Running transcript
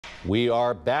We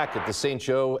are back at the St.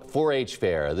 Joe 4-H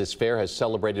Fair. This fair has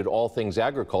celebrated all things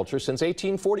agriculture since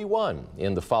 1841.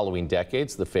 In the following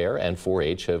decades, the fair and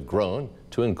 4-H have grown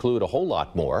to include a whole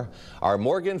lot more. Our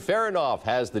Morgan Farinoff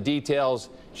has the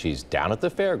details. She's down at the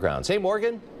fairgrounds. Hey,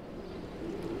 Morgan.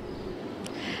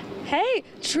 Hey,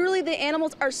 truly the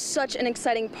animals are such an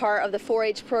exciting part of the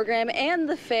 4-H program and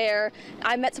the fair.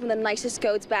 I met some of the nicest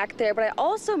goats back there, but I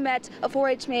also met a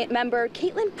 4-H member,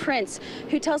 Caitlin Prince,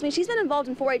 who tells me she's been involved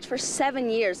in 4-H for 7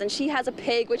 years, and she has a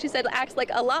pig, which she said acts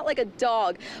like a lot like a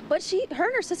dog. But her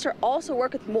and her sister also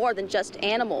work with more than just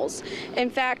animals. In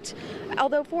fact,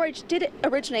 although 4-H did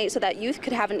originate so that youth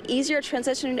could have an easier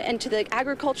transition into the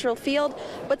agricultural field,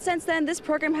 but since then this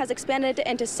program has expanded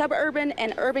into suburban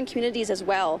and urban communities as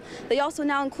well. They also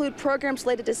now include programs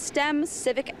related to STEM,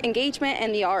 civic engagement,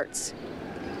 and the arts.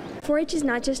 4-H is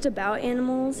not just about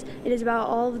animals, it is about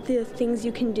all of the things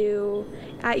you can do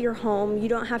at your home. You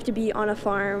don't have to be on a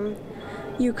farm.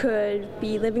 You could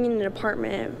be living in an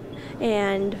apartment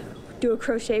and do a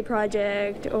crochet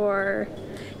project or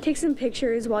take some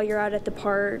pictures while you're out at the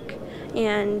park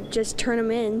and just turn them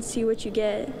in, see what you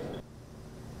get.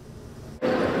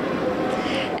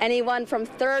 Anyone from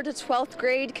 3rd to 12th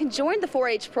grade can join the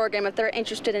 4-H program if they're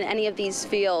interested in any of these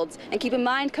fields. And keep in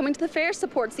mind, coming to the fair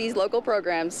supports these local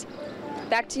programs.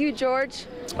 Back to you, George.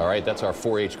 All right, that's our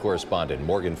 4-H correspondent,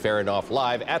 Morgan Farinoff,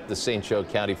 live at the St. Joe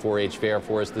County 4-H Fair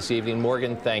for us this evening.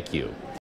 Morgan, thank you.